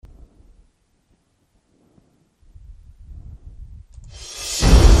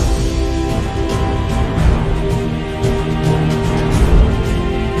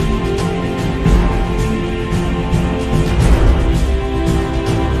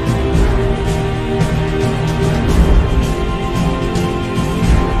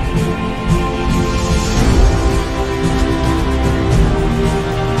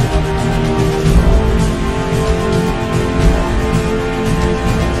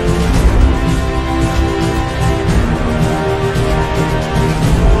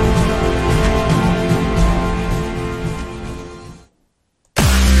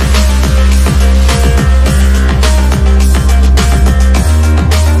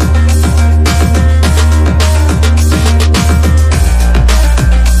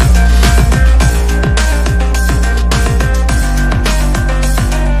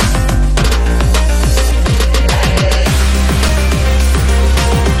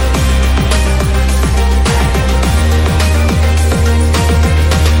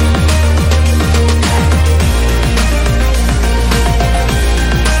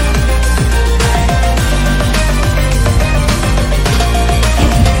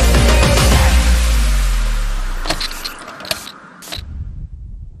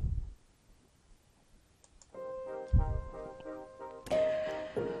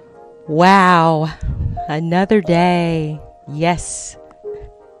Wow, another day. Yes.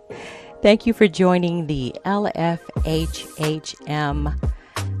 Thank you for joining the LFHHM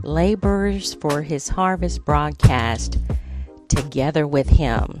Laborers for His Harvest broadcast, Together with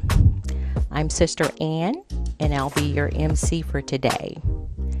Him. I'm Sister Ann, and I'll be your MC for today.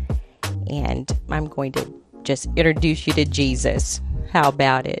 And I'm going to just introduce you to Jesus. How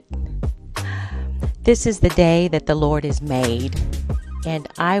about it? This is the day that the Lord has made, and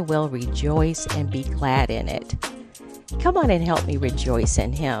I will rejoice and be glad in it. Come on and help me rejoice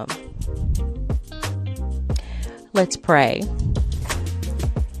in Him. Let's pray.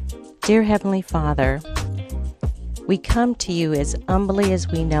 Dear Heavenly Father, we come to you as humbly as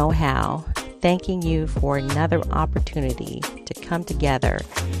we know how, thanking you for another opportunity to come together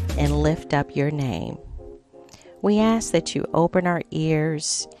and lift up your name. We ask that you open our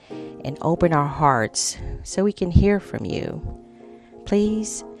ears and open our hearts so we can hear from you.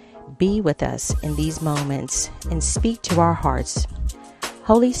 Please be with us in these moments and speak to our hearts.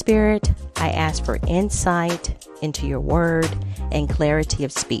 Holy Spirit, I ask for insight into your word and clarity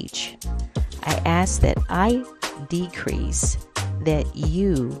of speech. I ask that I decrease, that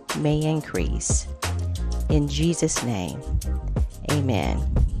you may increase. In Jesus' name, amen.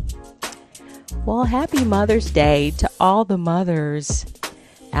 Well, happy Mother's Day to all the mothers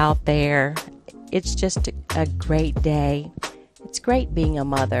out there. It's just a great day. It's great being a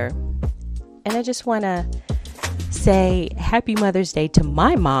mother. And I just want to say happy Mother's Day to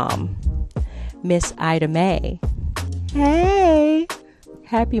my mom, Miss Ida May. Hey,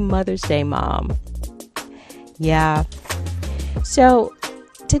 happy Mother's Day, Mom. Yeah. So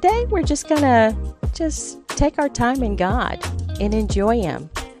today we're just going to take our time in God and enjoy Him.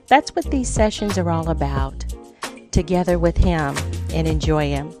 That's what these sessions are all about. Together with Him and enjoy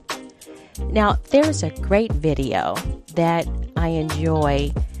Him. Now, there's a great video that I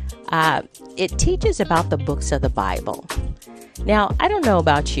enjoy. It teaches about the books of the Bible. Now, I don't know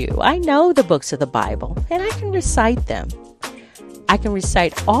about you. I know the books of the Bible, and I can recite them. I can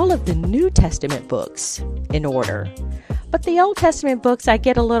recite all of the New Testament books in order. But the Old Testament books, I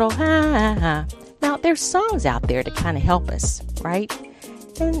get a little, Now, there's songs out there to kind of help us, right?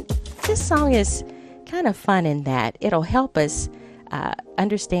 And this song is kind of fun in that it'll help us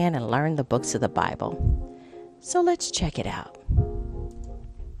understand and learn the books of the Bible. So let's check it out.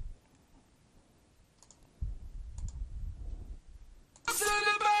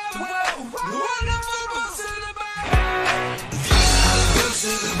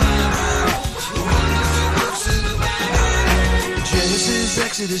 Genesis,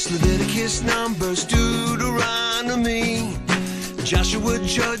 Exodus, Leviticus, Numbers, Deuteronomy, Joshua,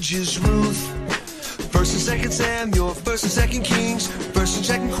 Judges, Ruth, 1st and 2nd Samuel, 1st and 2nd Kings, 1st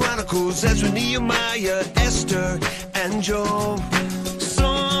and 2nd Chronicles, Ezra, Nehemiah, Esther, and Job.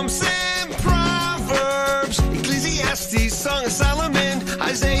 Psalms and Proverbs, Ecclesiastes, Song of Solomon,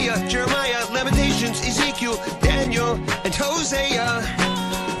 Isaiah, Jeremiah, Lamentations, Ezekiel, Daniel, and Hosea,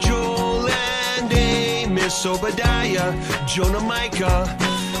 Joel and Amos, Obadiah, Jonah, Micah,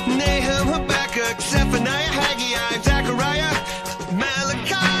 Nahum, Habakkuk, Zephaniah, Haggai, Zechariah,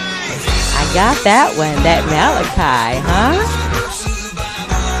 Malachi. I got that one, that Malachi, huh?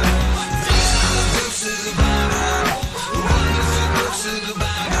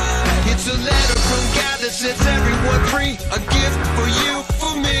 It's a letter from God that sets everyone free, a gift for you,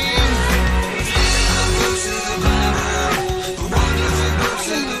 for me.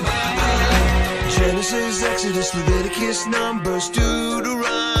 Genesis, Exodus, Leviticus, Numbers,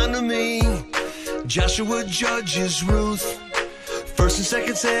 Deuteronomy, Joshua, Judges, Ruth, 1st and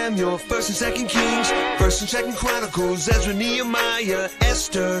 2nd Samuel, 1st and 2nd Kings, 1st and 2nd Chronicles, Ezra, Nehemiah,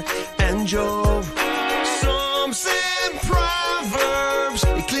 Esther, and Job. Psalms and Proverbs,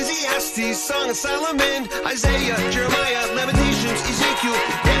 Ecclesiastes, Song of Solomon, Isaiah, Jeremiah, Lamentations, Ezekiel,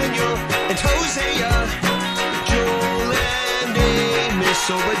 Daniel, and Hosea, Joel and Amos,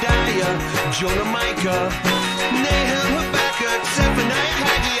 Obadiah, Jonah, Micah, Nahum, Habakkuk, Zephaniah,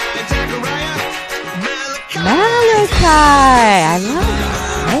 Haggai, Zechariah, Malachi. I love that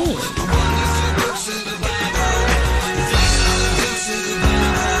name.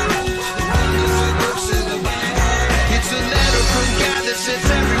 It's a letter from God that sets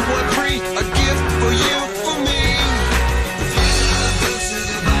everyone free, a gift for you, for me.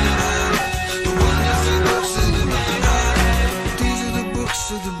 These are the books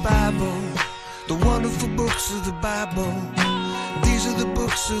of the Bible, the wonderful books of the Bible. These are the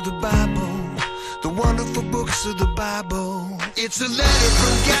books of the Bible, the wonderful books of the Bible. It's a letter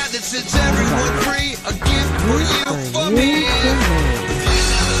from God that sets everyone free, a gift for you, for me.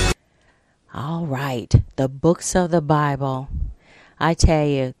 All right, the books of the Bible. I tell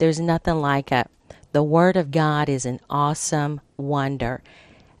you, there's nothing like it. The Word of God is an awesome wonder.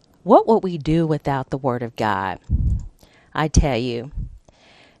 What would we do without the Word of God? I tell you,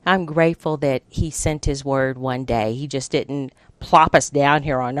 I'm grateful that He sent His Word one day. He just didn't plop us down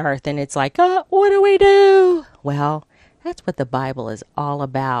here on earth and it's like, what do we do? Well, that's what the Bible is all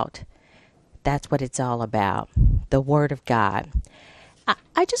about. That's what it's all about, the Word of God.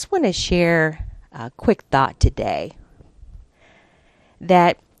 I just want to share a quick thought today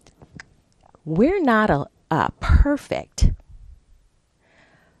that we're not perfect,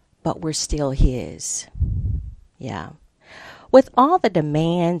 but we're still His. Yeah. With all the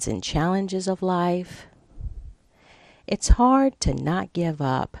demands and challenges of life, it's hard to not give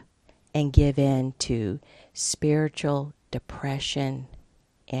up and give in to spiritual depression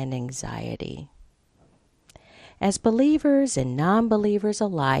and anxiety. As believers and non-believers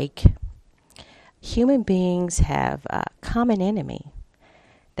alike, human beings have a common enemy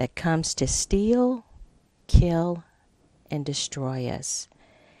that comes to steal, kill, and destroy us.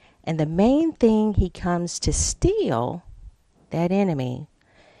 And the main thing he comes to steal, that enemy,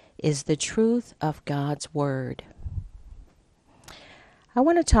 is the truth of God's Word. I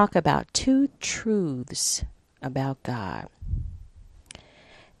want to talk about two truths about God.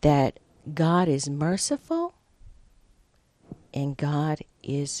 That God is merciful and God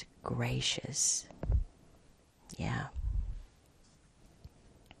is gracious. Yeah.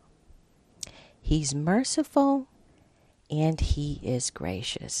 He's merciful and He is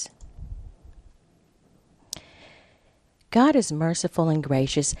gracious. God is merciful and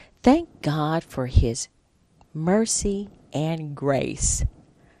gracious. Thank God for His mercy and grace.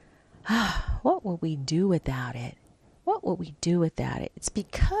 What would we do without it? What would we do without it? It's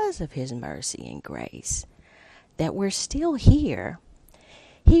because of His mercy and grace that we're still here.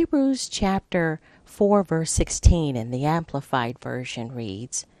 Hebrews chapter 4 verse 16 in the Amplified Version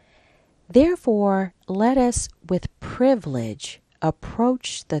reads, "Therefore let us with privilege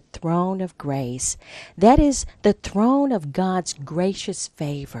approach the throne of grace," that is, the throne of God's gracious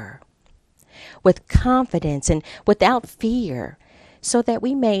favor, "with confidence and without fear, so that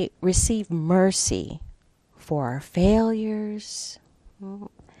we may receive mercy for our failures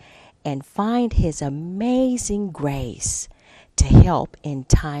and find His amazing grace to help in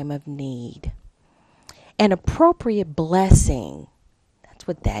time of need." An appropriate blessing, that's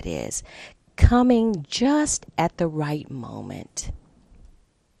what that is, coming just at the right moment.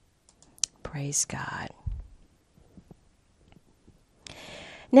 Praise God.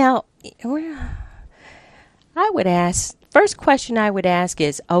 Now, first question I would ask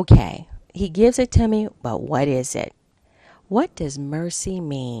is, okay, He gives it to me, but what is it? What does mercy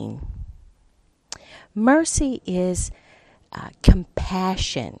mean? Mercy is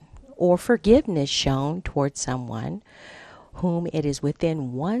compassion or forgiveness shown towards someone whom it is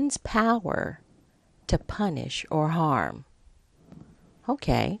within one's power to punish or harm.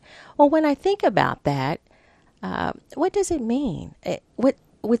 Okay. Well, when I think about that, what does it mean?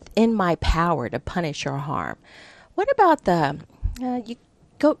 Within my power to punish or harm? What about the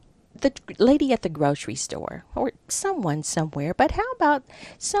lady at the grocery store or someone somewhere? But how about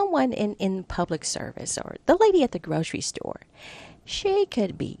someone in public service or the lady at the grocery store? She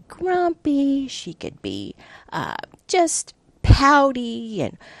could be grumpy. She could be just pouty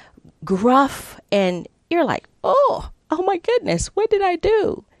and gruff. And you're like, oh my goodness, what did I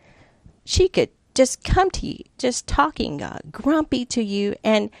do? She could just come to you, just talking grumpy to you.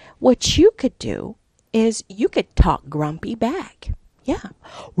 And what you could do is you could talk grumpy back. Yeah.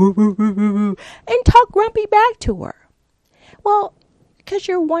 And talk grumpy back to her. Well, because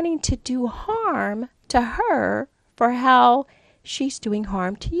you're wanting to do harm to her for how she's doing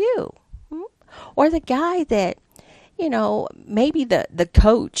harm to you. Or the guy that, maybe the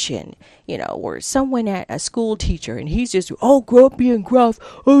coach and, or someone at a school teacher and he's just, grumpy and gruff.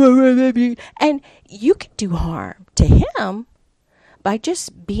 And you could do harm to him by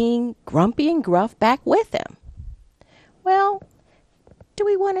just being grumpy and gruff back with him. Well, do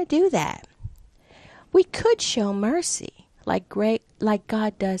we want to do that? We could show mercy like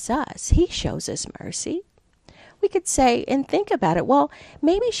God does us. He shows us mercy. We could say and think about it. Well,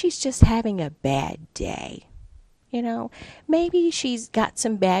 maybe she's just having a bad day. Maybe she's got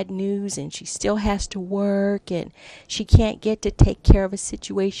some bad news and she still has to work and she can't get to take care of a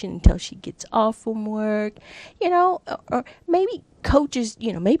situation until she gets off from work. Or maybe coaches,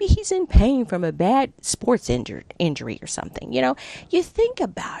 maybe he's in pain from a bad sports injury or something. You think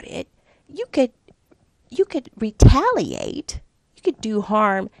about it, you could retaliate, you could do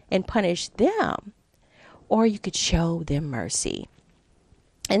harm and punish them, or you could show them mercy.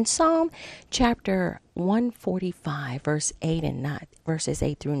 In Psalm chapter 145, verses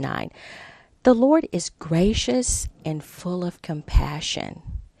 8 through 9, the Lord is gracious and full of compassion,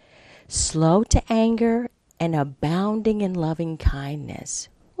 slow to anger and abounding in loving kindness.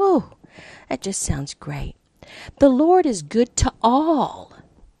 Whoa, that just sounds great. The Lord is good to all,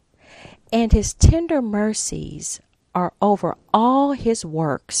 and his tender mercies are over all his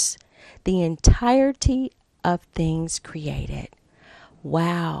works, the entirety of things created.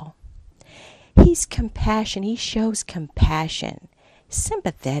 Wow. He's compassion. He shows compassion.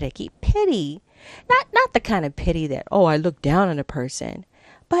 Sympathetic. He pity. Not the kind of pity that, oh, I look down on a person.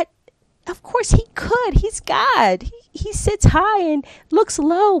 But of course he could. He's God. He sits high and looks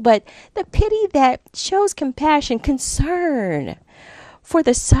low. But the pity that shows compassion, concern for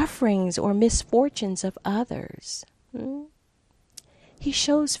the sufferings or misfortunes of others. He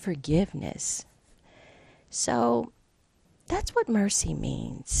shows forgiveness. So that's what mercy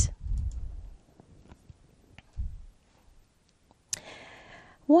means.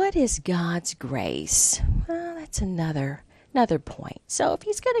 What is God's grace? Well, that's another point. So if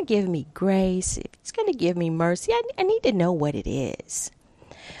he's going to give me grace, if he's going to give me mercy, I need to know what it is.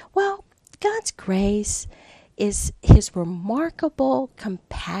 Well, God's grace is his remarkable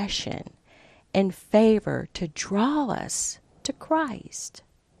compassion and favor to draw us to Christ.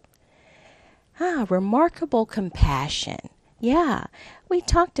 Remarkable compassion. Yeah, we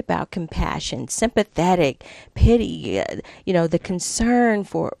talked about compassion, sympathetic, pity, the concern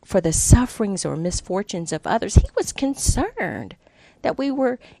for the sufferings or misfortunes of others. He was concerned that we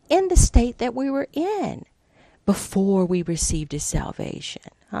were in the state that we were in before we received his salvation.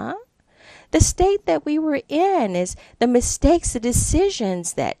 The state that we were in is the mistakes, the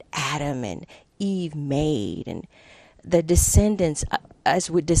decisions that Adam and Eve made, and the descendants, as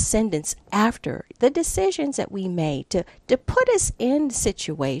with descendants after, the decisions that we made to put us in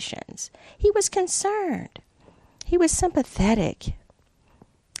situations. He was concerned. He was sympathetic.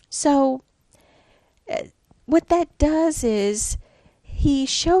 So what that does is he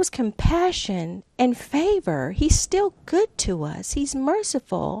shows compassion and favor. He's still good to us. He's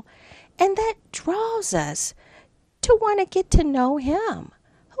merciful. And that draws us to want to get to know him,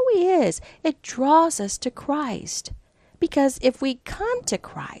 who he is. It draws us to Christ. Because if we come to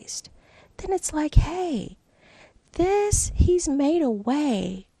Christ, then it's like, hey, he's made a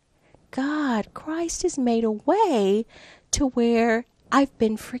way. Christ has made a way to where I've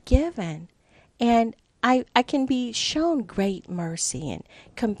been forgiven. And I can be shown great mercy and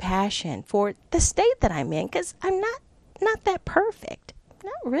compassion for the state that I'm in. Because I'm not that perfect.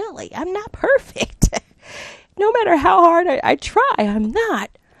 Not really. I'm not perfect. No matter how hard I try, I'm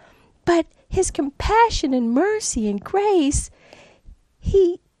not. But his compassion and mercy and grace,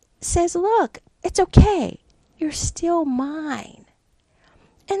 he says, look, it's okay. You're still mine.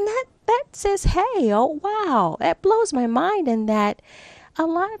 And that says, hey, oh, wow, that blows my mind. In that a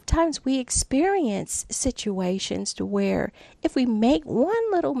lot of times we experience situations to where if we make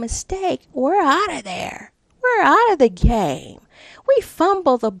one little mistake, we're out of there. We're out of the game. We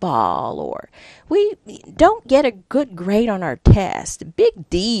fumble the ball, or we don't get a good grade on our test, big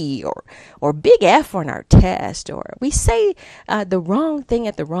D or big F on our test, or we say the wrong thing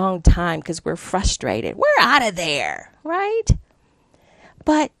at the wrong time because we're frustrated. We're out of there, right?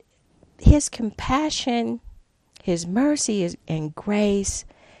 But his compassion, his mercy and grace,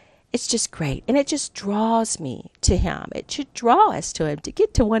 it's just great. And it just draws me to him. It should draw us to him to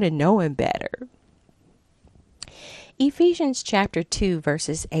get to want to know him better. Ephesians chapter 2,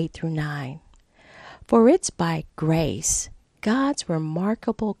 verses 8 through 9. For it's by grace, God's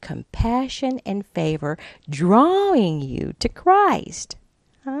remarkable compassion and favor, drawing you to Christ.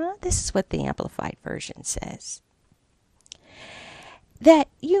 This is what the Amplified Version says. That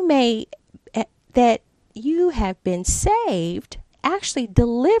you have been saved, actually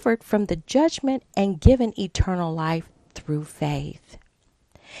delivered from the judgment and given eternal life through faith.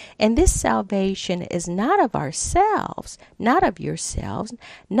 And this salvation is not of ourselves, not of yourselves,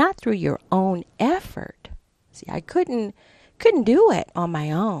 not through your own effort. See, I couldn't do it on my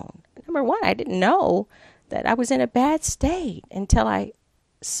own. Number one, I didn't know that I was in a bad state until I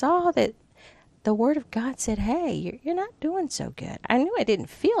saw that the Word of God said, hey, you're not doing so good. I knew I didn't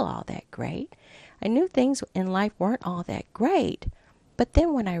feel all that great. I knew things in life weren't all that great. But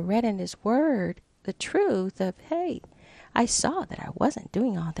then when I read in His Word the truth of, hey, I saw that I wasn't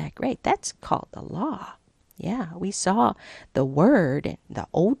doing all that great. That's called the law. Yeah, we saw the Word in the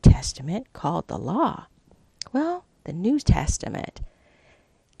Old Testament called the law. Well, the New Testament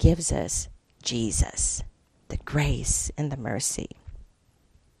gives us Jesus, the grace and the mercy.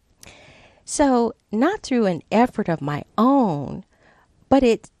 So, not through an effort of my own, but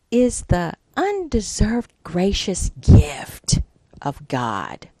it is the undeserved gracious gift of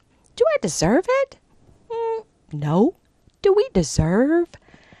God. Do I deserve it? No. Do we deserve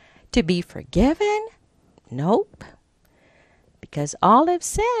to be forgiven? Nope. Because all have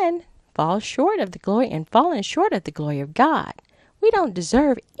sinned, fallen short of the glory of God. We don't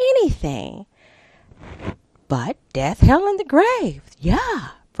deserve anything but death, hell, and the grave. Yeah,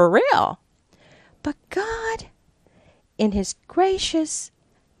 for real. But God, in his gracious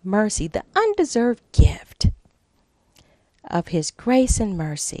mercy, the undeserved gift of his grace and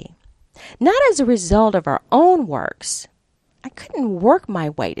mercy, not as a result of our own works. I couldn't work my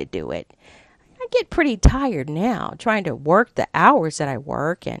way to do it. I get pretty tired now trying to work the hours that I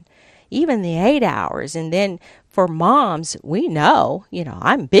work, and even the 8 hours. And then for moms, we know,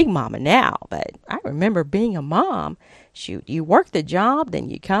 I'm big mama now, but I remember being a mom. Shoot, you work the job, then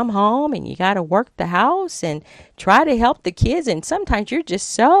you come home and you got to work the house and try to help the kids. And sometimes you're just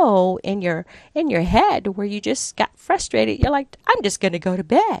so in your head where you just got frustrated. You're like, I'm just going to go to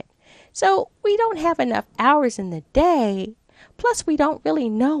bed. So we don't have enough hours in the day. Plus, we don't really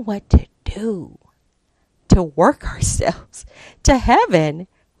know what to do to work ourselves to heaven.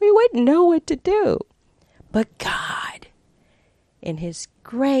 We wouldn't know what to do. But God, in his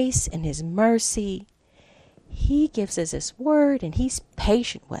grace and his mercy, he gives us his word, and he's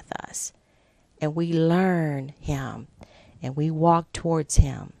patient with us. And we learn him, and we walk towards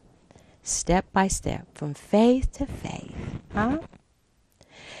him step by step from faith to faith.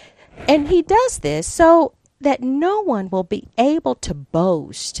 And he does this so that no one will be able to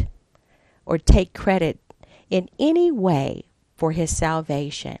boast or take credit in any way for his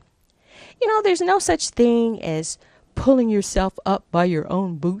salvation. There's no such thing as pulling yourself up by your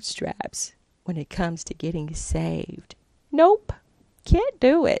own bootstraps when it comes to getting saved. Nope, can't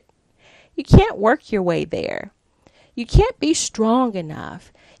do it. You can't work your way there. You can't be strong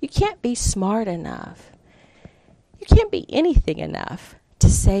enough. You can't be smart enough. You can't be anything enough to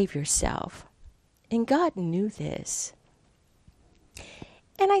save yourself. And God knew this.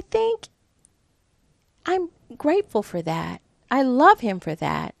 And I think I'm grateful for that. I love him for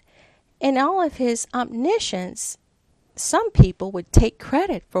that. In all of his omniscience, some people would take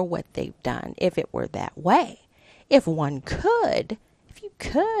credit for what they've done if it were that way. If you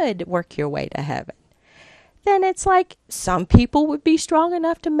could work your way to heaven, then it's like some people would be strong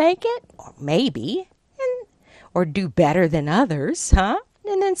enough to make it, or maybe, or do better than others, And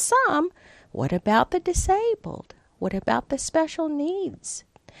then some, what about the disabled? What about the special needs?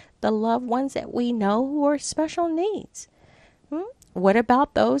 The loved ones that we know who are special needs? What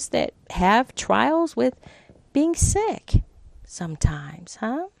about those that have trials with being sick sometimes,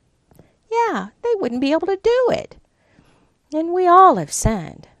 Yeah, they wouldn't be able to do it. And we all have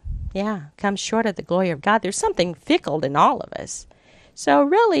sinned. Yeah, come short of the glory of God. There's something fickle in all of us. So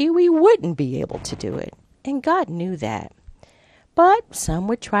really, we wouldn't be able to do it. And God knew that. But some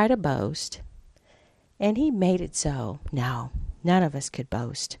would try to boast. And he made it so. No, none of us could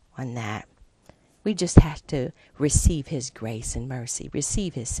boast on that. We just have to receive his grace and mercy,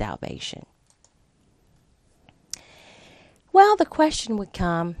 receive his salvation. Well, the question would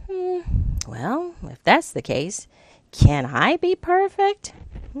come, well, if that's the case, can I be perfect?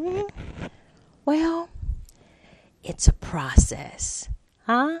 Well, it's a process,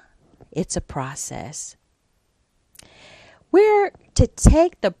 It's a process. We're to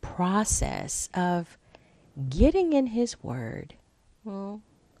take the process of getting in his word,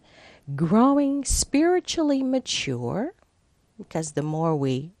 growing spiritually mature, because the more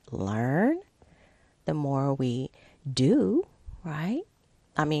we learn, the more we do, right?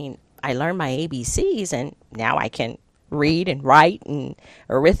 I mean, I learned my ABCs and now I can read and write and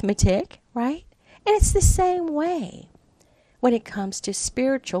arithmetic, right? And it's the same way when it comes to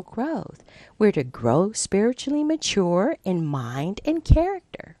spiritual growth. We're to grow spiritually mature in mind and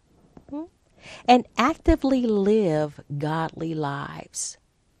character, and actively live godly lives.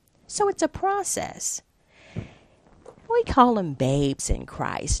 So it's a process. We call them babes in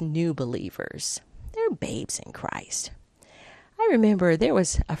Christ, new believers. They're babes in Christ. I remember there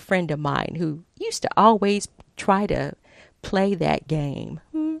was a friend of mine who used to always try to play that game.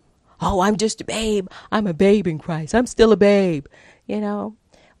 Oh, I'm just a babe. I'm a babe in Christ. I'm still a babe.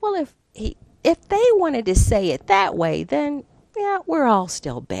 Well, if they wanted to say it that way, then yeah, we're all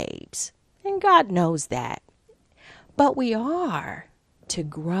still babes. And God knows that. But we are to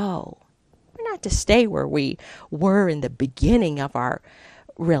grow. We're not to stay where we were in the beginning of our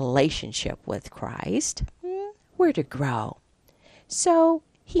relationship with Christ. We're to grow. So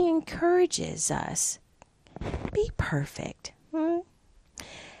he encourages us, be perfect.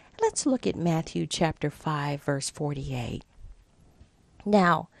 Let's look at Matthew chapter 5, verse 48.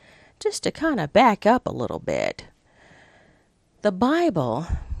 Now, just to kind of back up a little bit, the Bible,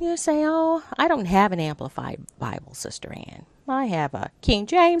 you say, oh, I don't have an Amplified Bible, Sister Ann. I have a King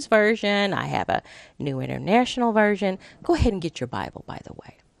James Version. I have a New International Version. Go ahead and get your Bible, by the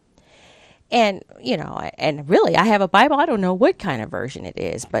way. And, and really, I have a Bible. I don't know what kind of version it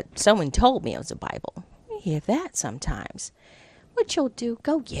is, but someone told me it was a Bible. You hear that sometimes. What you'll do,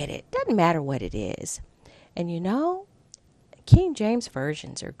 go get it. Doesn't matter what it is. And King James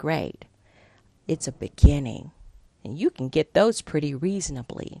versions are great. It's a beginning. And you can get those pretty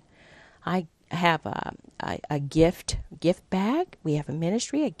reasonably. I have a gift bag. We have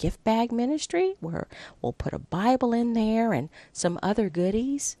a gift bag ministry, where we'll put a Bible in there and some other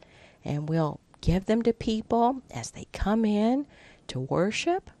goodies, and we'll give them to people as they come in to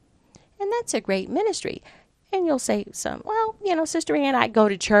worship. And that's a great ministry. And you'll say Sister Ann, I go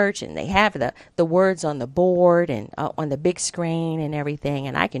to church and they have the words on the board and on the big screen and everything,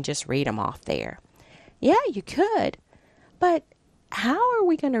 and I can just read them off there. Yeah, you could. But how are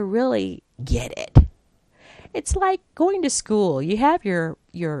we going to really get it? It's like going to school. You have your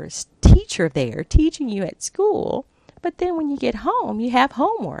teacher there teaching you at school, but then when you get home, you have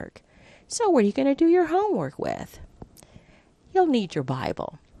homework. So what are you going to do your homework with? You'll need your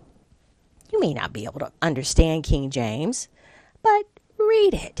Bible. You may not be able to understand King James, but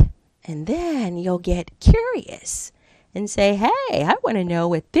read it. And then you'll get curious and say, hey, I want to know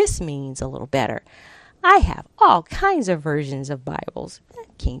what this means a little better. I have all kinds of versions of Bibles.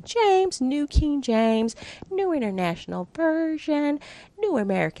 King James, New King James, New International Version, New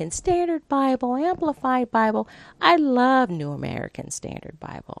American Standard Bible, Amplified Bible. I love New American Standard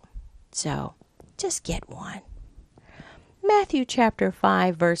Bible. So just get one. Matthew chapter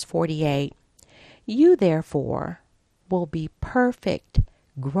 5, verse 48. You therefore will be perfect,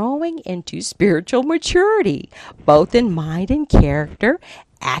 growing into spiritual maturity, both in mind and character,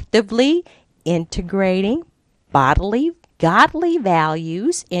 actively integrating godly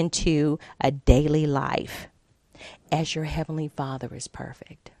values into a daily life, as your Heavenly Father is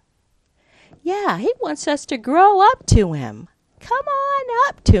perfect. Yeah, He wants us to grow up to Him. Come on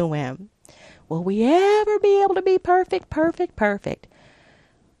up to Him. Will we ever be able to be perfect?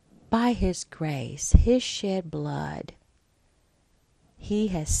 By His grace, His shed blood, He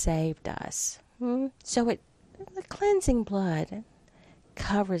has saved us. So the cleansing blood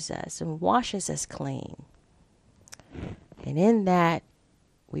covers us and washes us clean. And in that,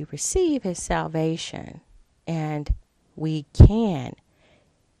 we receive His salvation, and we can,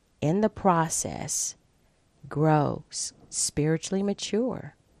 in the process, grow spiritually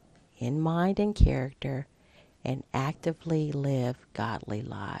mature in mind and character, and actively live godly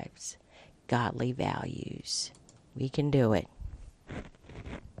lives, godly values. We can do it.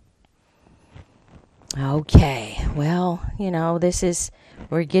 Okay, well,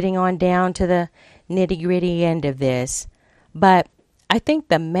 we're getting on down to the nitty-gritty end of this. But I think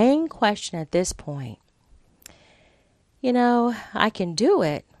the main question at this point, I can do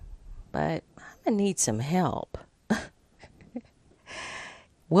it, but I'm going to need some help.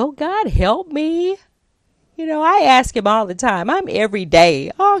 Will God help me? I ask Him all the time. I'm every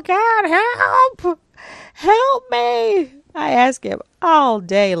day, oh, God, help me. I ask Him all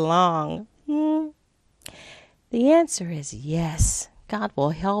day long. The answer is yes. God will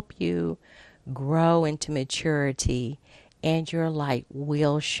help you grow into maturity, and your light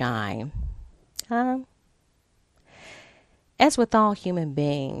will shine. As with all human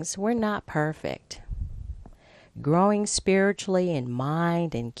beings, we're not perfect. Growing spiritually in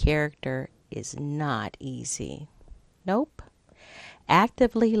mind and character is not easy. Nope.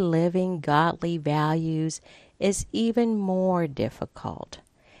 Actively living godly values is even more difficult,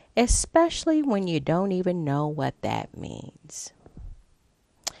 especially when you don't even know what that means.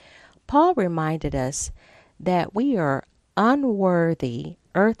 Paul reminded us that we are unworthy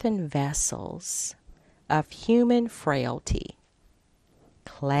earthen vessels of human frailty.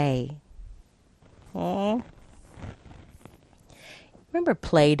 Clay. Remember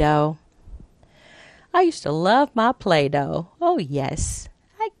Play-Doh? I used to love my Play-Doh. Oh, yes.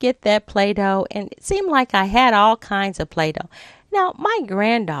 I'd get that Play-Doh, and it seemed like I had all kinds of Play-Doh. Now, my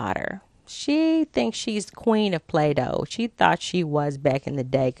granddaughter, she thinks she's the queen of Play-Doh. She thought she was back in the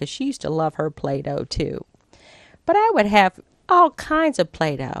day, because she used to love her Play-Doh, too. But I would have all kinds of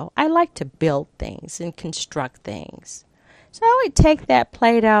Play-Doh. I like to build things and construct things. So I would take that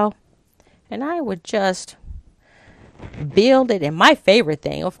Play-Doh, and I would just build it. And my favorite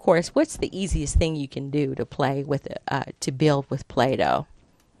thing, of course, what's the easiest thing you can do to build with Play-Doh?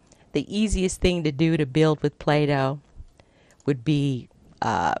 The easiest thing to do to build with Play-Doh would be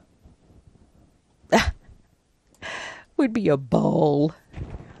would be a bowl.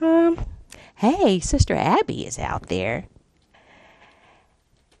 Hey, Sister Abby is out there.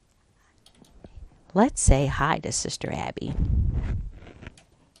 Let's say hi to Sister Abby.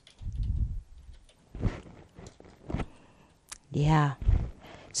 Yeah.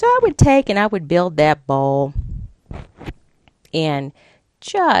 So I would take and I would build that bowl and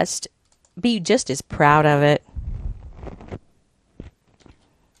just be just as proud of it.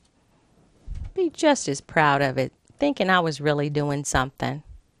 Be just as proud of it, thinking I was really doing something.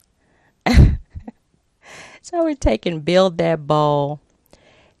 So I would take and build that bowl.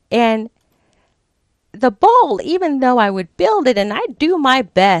 And the bowl, even though I would build it and I'd do my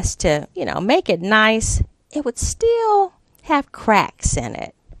best to, make it nice, it would still have cracks in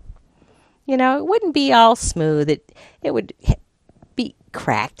it. It wouldn't be all smooth. It would be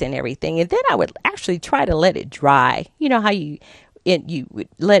cracked and everything. And then I would actually try to let it dry. You know how you would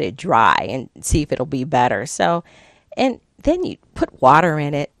let it dry and see if it'll be better. So, and then you put water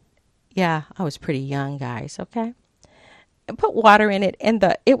in it. Yeah, I was pretty young, guys, okay? And put water in it, and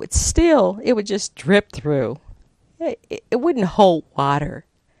it would just drip through. It wouldn't hold water.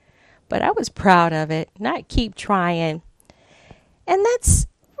 But I was proud of it, and I'd keep trying. And that's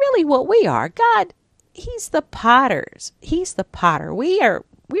really what we are. God, He's the potters. He's the potter. We're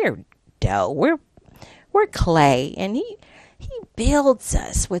dough. We're clay, and He builds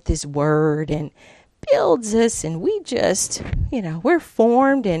us with His word and builds us, and we just, we're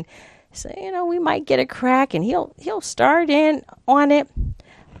formed, and so, we might get a crack, and He'll start in on it.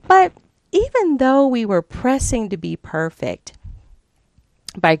 But even though we were pressing to be perfect,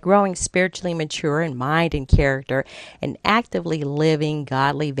 by growing spiritually mature in mind and character and actively living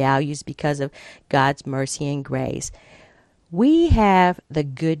godly values because of God's mercy and grace, we have the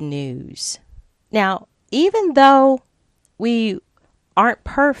good news. Now, even though we aren't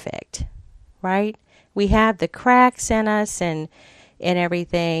perfect, right? We have the cracks in us and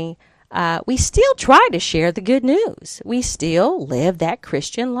everything. We still try to share the good news. We still live that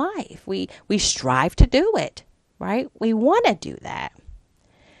Christian life. We strive to do it, right? We want to do that.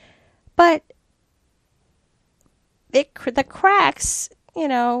 But the cracks,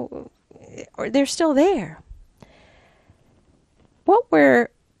 they're still there. What we're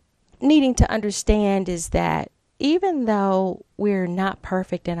needing to understand is that even though we're not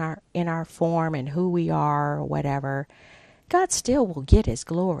perfect in our form and who we are or whatever, God still will get His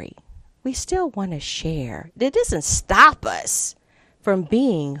glory. We still want to share. It doesn't stop us from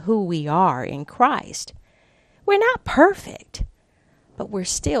being who we are in Christ. We're not perfect, but we're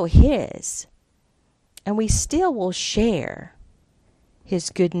still His. And we still will share His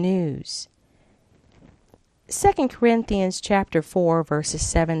good news. 2 Corinthians chapter 4, verses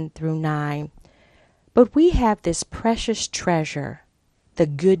 7 through 9. But we have this precious treasure, the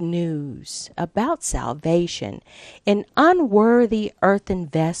good news about salvation, in unworthy earthen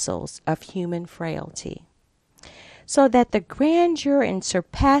vessels of human frailty, so that the grandeur and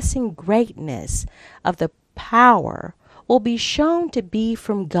surpassing greatness of the power will be shown to be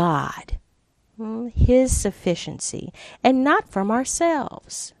from God, His sufficiency, and not from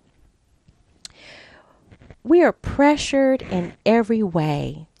ourselves. We are pressured in every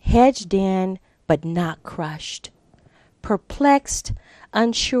way, hedged in, but not crushed, perplexed,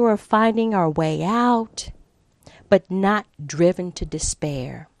 unsure of finding our way out, but not driven to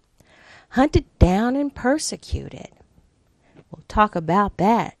despair, hunted down and persecuted. We'll talk about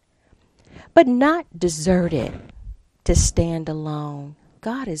that. But not deserted to stand alone.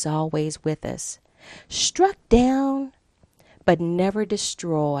 God is always with us. Struck down, but never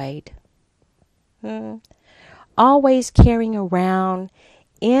destroyed. Always carrying around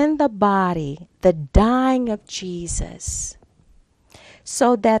in the body the dying of Jesus,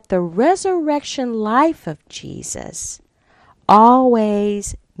 so that the resurrection life of Jesus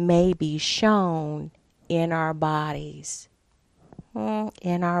always may be shown in our bodies.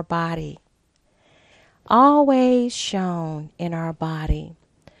 In our body. Always shown in our body.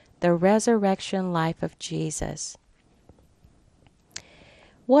 The resurrection life of Jesus.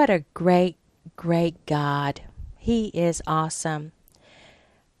 What a great, great God. He is awesome.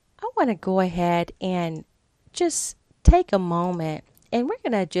 I want to go ahead and just take a moment, and we're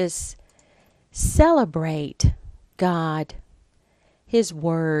going to just celebrate God, His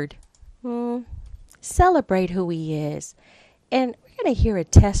Word. Celebrate who He is. And we're going to hear a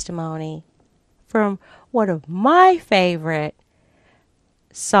testimony from one of my favorite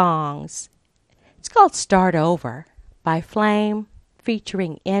songs. It's called Start Over by Flame,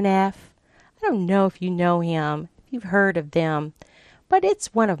 featuring NF. I don't know if you know him, if you've heard of them, but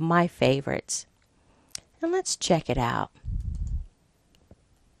it's one of my favorites. And let's check it out.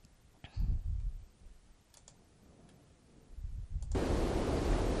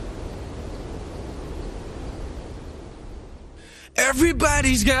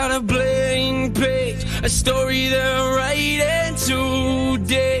 Everybody's got a blank page, a story they're writing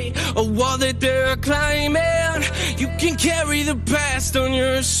today, a wall that they're climbing. You can carry the past on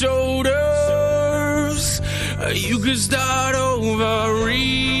your shoulders. You can start over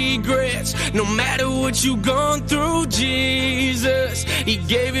regrets. No matter what you've gone through, Jesus, He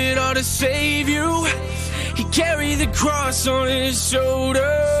gave it all to save you. He carried the cross on His shoulders,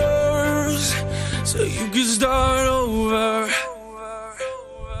 so you can start over.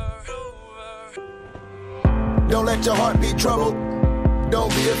 Don't let your heart be troubled. Don't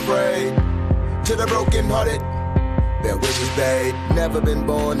be afraid. To the brokenhearted, their wishes paid. Never been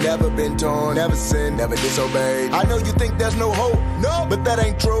born, never been torn, never sinned, never disobeyed. I know you think there's no hope, no, but that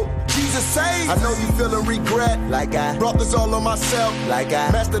ain't true. Jesus saves. I know you feeling regret, like I brought this all on myself, like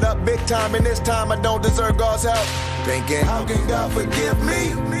I messed it up big time, and this time I don't deserve God's help. Thinking, how can God forgive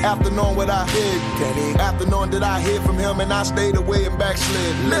me? After knowing what I did, can He? After knowing that I hid from Him and I stayed away and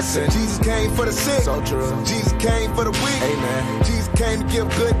backslid. Listen, Jesus came for the sick, so true. Jesus came for the weak, amen. Jesus came to give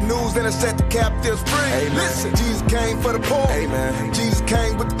good news and to set the captives free, amen. Listen, Jesus came for the poor, amen. Jesus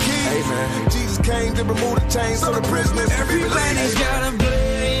came with the keys, amen. Jesus came to remove the chains so the prisoners can be released. Everybody's got a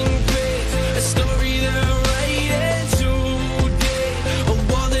blank page, a story they're writing today, a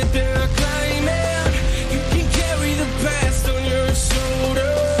wall that they're climbing. You can carry the past on your shoulders.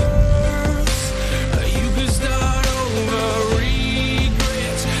 You can start over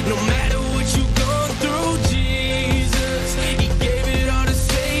regrets. No matter what you've gone through, Jesus, He gave it all to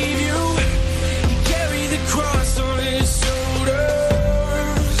save you. He carried the cross on His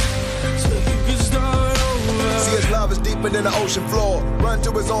shoulders, so you can start over. See, His love is deeper than the ocean floor. Run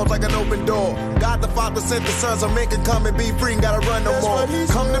to His arms like an open door. God the Father sent the Son so men can come and be free and gotta run no more.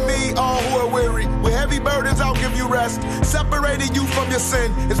 Come to me, all who are weary, with heavy burdens I'll give you rest. Separating you from your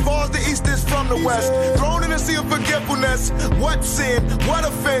sin, as far as the east is from the west. Thrown in the sea of forgetfulness. What sin, what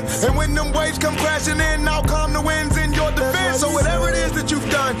offense? And when them waves come crashing in, now calm the winds in your defense. So whatever it is that you've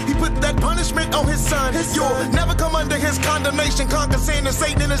done, He put that punishment on His Son. You'll never come under His condemnation, conquer sin and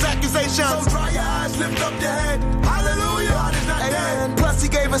Satan and his accusations. So dry your eyes, lift up your head. Hallelujah, God is not dead. Plus He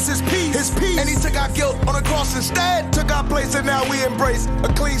gave us His peace, and He took our guilt on the cross instead. Took our place and now we embrace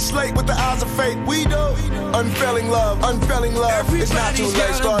a clean slate with the eyes of faith. We do unfailing love, unfailing love. It's not too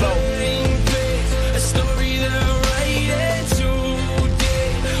late, start over. A story they're writing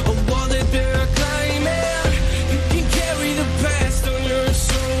today, a wall that they're climbing. You can carry the past on your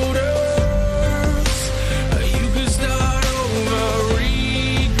shoulders. You can start over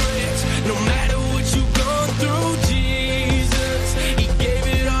regrets. No matter what you've gone through, Jesus, He gave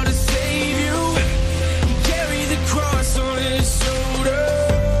it all to save you. He carried the cross on His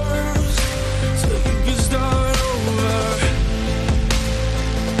shoulders, so you can start over.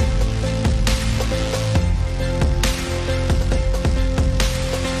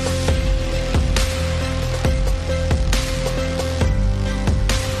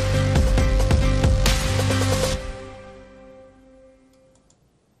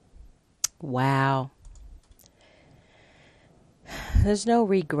 Wow. There's no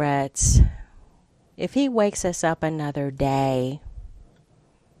regrets. If He wakes us up another day,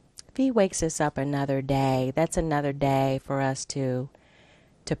 that's another day for us to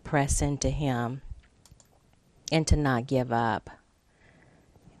press into Him and to not give up.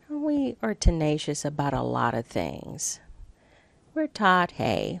 We are tenacious about a lot of things. We're taught,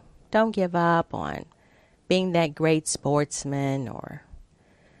 hey, don't give up on being that great sportsman, or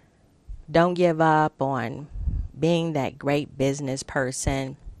don't give up on being that great business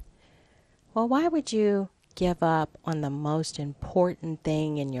person. Well, why would you give up on the most important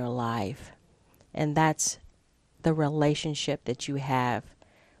thing in your life? And that's the relationship that you have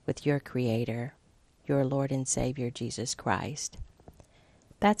with your Creator, your Lord and Savior, Jesus Christ.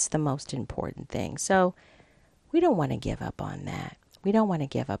 That's the most important thing. So we don't want to give up on that. We don't want to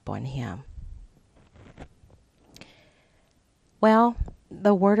give up on Him. Well,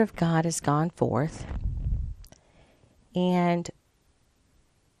 the Word of God has gone forth. And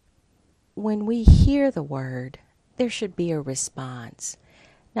when we hear the Word, there should be a response.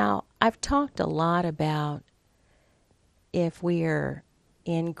 Now, I've talked a lot about if we are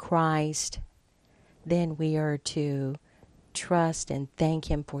in Christ, then we are to trust and thank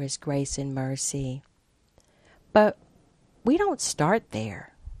Him for His grace and mercy. But we don't start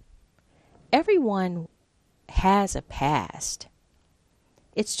there. Everyone has a past.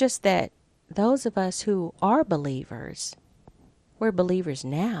 It's just that those of us who are believers, we're believers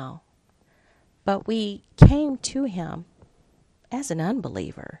now, but we came to Him as an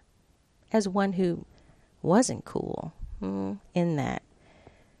unbeliever, as one who wasn't cool, in that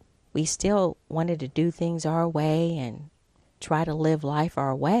we still wanted to do things our way and try to live life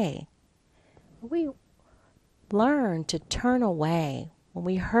our way. We learned to turn away. When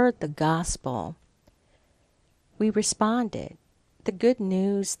we heard the gospel, we responded. The good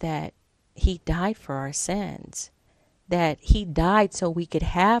news that he died for our sins, that he died so we could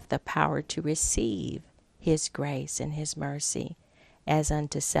have the power to receive his grace and his mercy as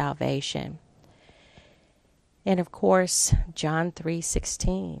unto salvation. And of course, John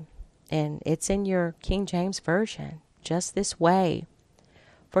 3:16, and it's in your King James Version, just this way.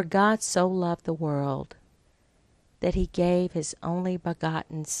 For God so loved the world that he gave his only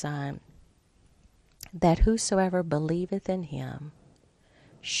begotten Son, that whosoever believeth in him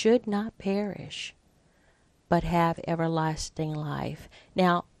should not perish, but have everlasting life.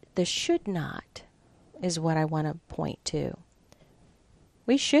 Now, the should not is what I want to point to.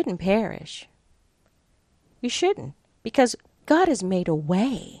 We shouldn't perish. We shouldn't, because God has made a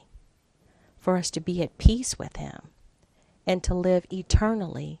way for us to be at peace with him and to live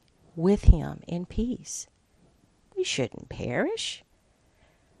eternally with him in peace. We shouldn't perish,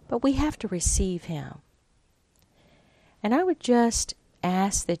 but we have to receive him. And I would just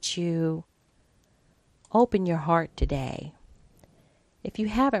ask that you open your heart today. If you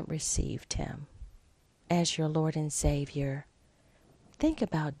haven't received him as your Lord and Savior, think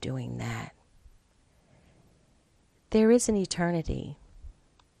about doing that. There is an eternity.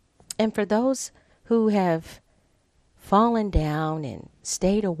 And for those who have fallen down and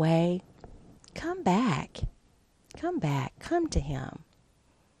stayed away, come back. Come back. Come to him.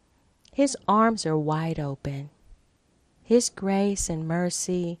 His arms are wide open. His grace and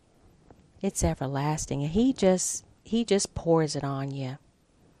mercy, it's everlasting. And he just pours it on you.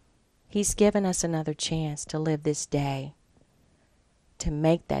 He's given us another chance to live this day, to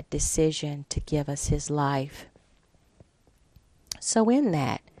make that decision to give us his life. So in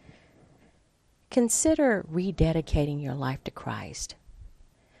that, consider rededicating your life to Christ.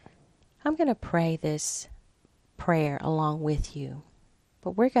 I'm going to pray this prayer along with you,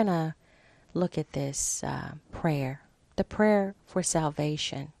 but we're going to look at this prayer, the prayer for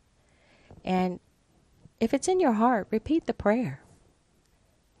salvation. And if it's in your heart, repeat the prayer.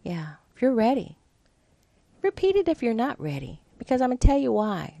 Yeah, if you're ready. Repeat it if you're not ready, because I'm going to tell you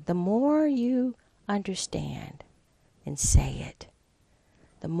why. The more you understand and say it,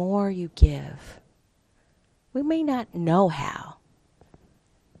 the more you give. We may not know how,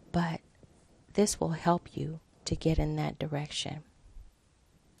 but this will help you to get in that direction.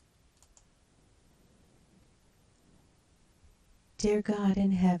 Dear God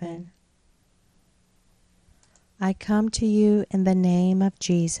in heaven, I come to you in the name of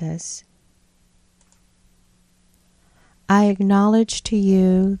Jesus. I acknowledge to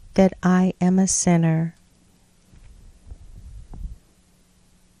you that I am a sinner,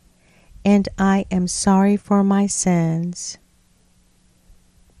 and I am sorry for my sins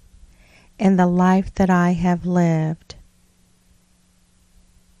and the life that I have lived.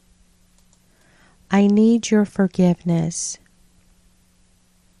 I need your forgiveness.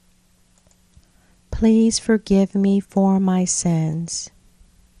 Please forgive me for my sins.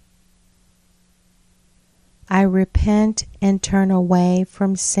 I repent and turn away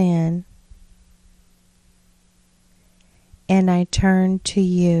from sin, and I turn to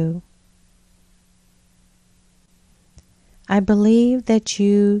you. I believe that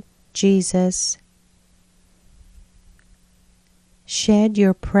you, Jesus, shed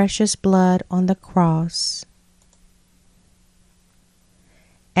your precious blood on the cross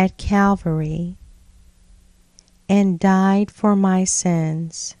at Calvary and died for my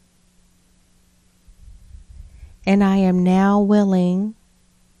sins. And I am now willing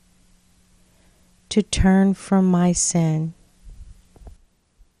to turn from my sin.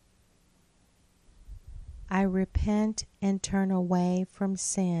 I repent and turn away from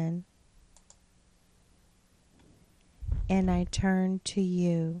sin, and I turn to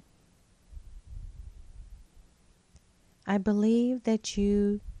you. I believe that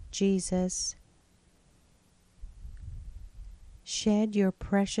you, Jesus, shed your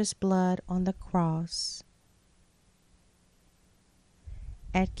precious blood on the cross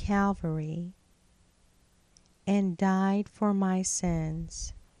at Calvary and died for my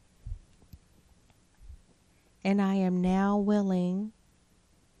sins. And I am now willing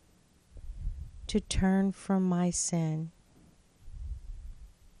to turn from my sin.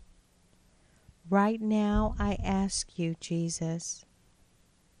 Right now, I ask you, Jesus,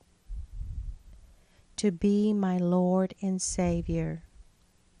 to be my Lord and Savior,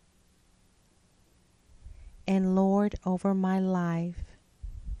 and Lord over my life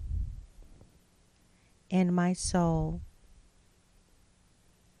and my soul.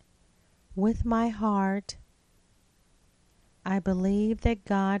 With my heart, I believe that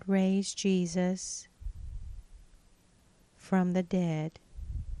God raised Jesus from the dead.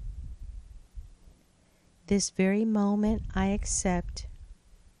 This very moment I accept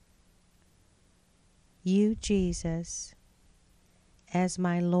you, Jesus, as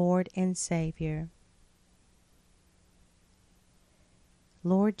my Lord and Savior.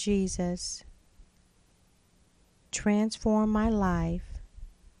 Lord Jesus, transform my life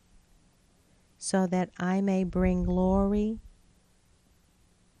so that I may bring glory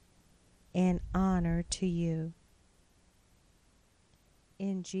and honor to you.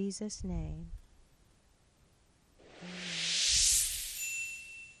 In Jesus' name.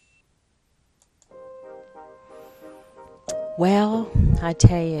 Well, I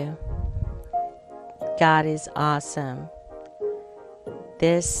tell you, God is awesome.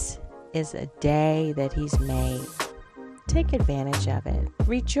 This is a day that He's made. Take advantage of it.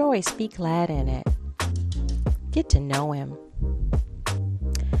 Rejoice, be glad in it. Get to know Him.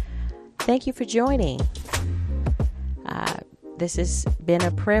 Thank you for joining. This has been a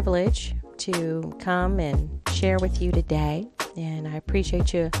privilege to come and share with you today, and I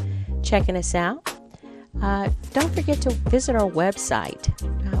appreciate you checking us out. Don't forget to visit our website.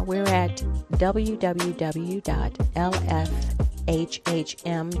 We're at www.lfhhm.org,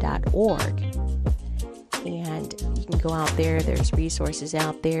 and you can go out there. There's resources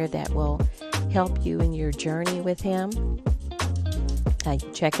out there that will help you in your journey with Him. You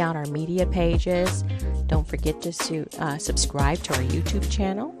can check out our media pages. Don't forget to subscribe to our YouTube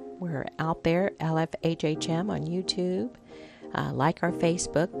channel. We're out there, LFHHM on YouTube. Like our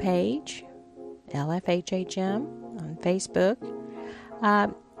Facebook page, LFHHM on Facebook.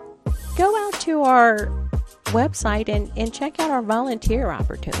 Go out to our website and check out our volunteer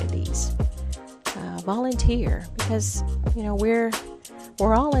opportunities. Volunteer, because we're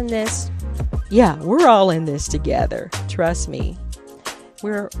all in this. Yeah, we're all in this together. Trust me.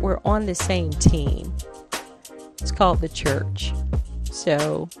 We're on the same team. It's called the church.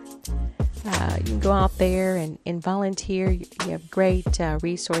 So you can go out there and volunteer. You have great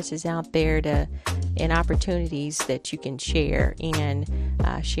resources out there and opportunities that you can share in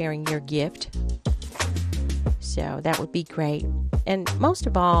sharing your gift. So that would be great. And most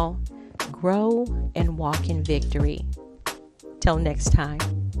of all, grow and walk in victory. Till next time.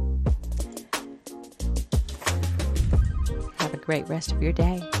 Have a great rest of your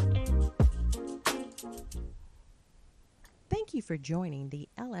day. Thank you for joining the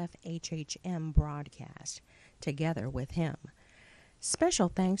LFHHM broadcast, Together with Him. Special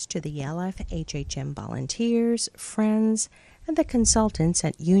thanks to the LFHHM volunteers, friends, and the consultants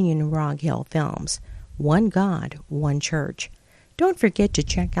at Union Rog Hill Films. One God, one church. Don't forget to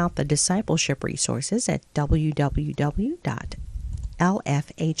check out the discipleship resources at www.lfhhm.org.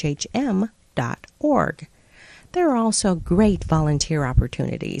 There are also great volunteer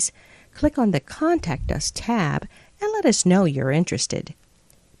opportunities. Click on the Contact Us tab and let us know you're interested.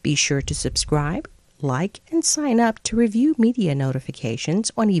 Be sure to subscribe, like, and sign up to review media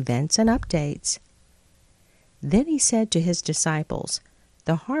notifications on events and updates. Then He said to His disciples,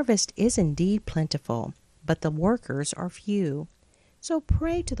 "The harvest is indeed plentiful, but the workers are few. So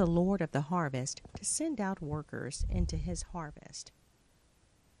pray to the Lord of the harvest to send out workers into His harvest."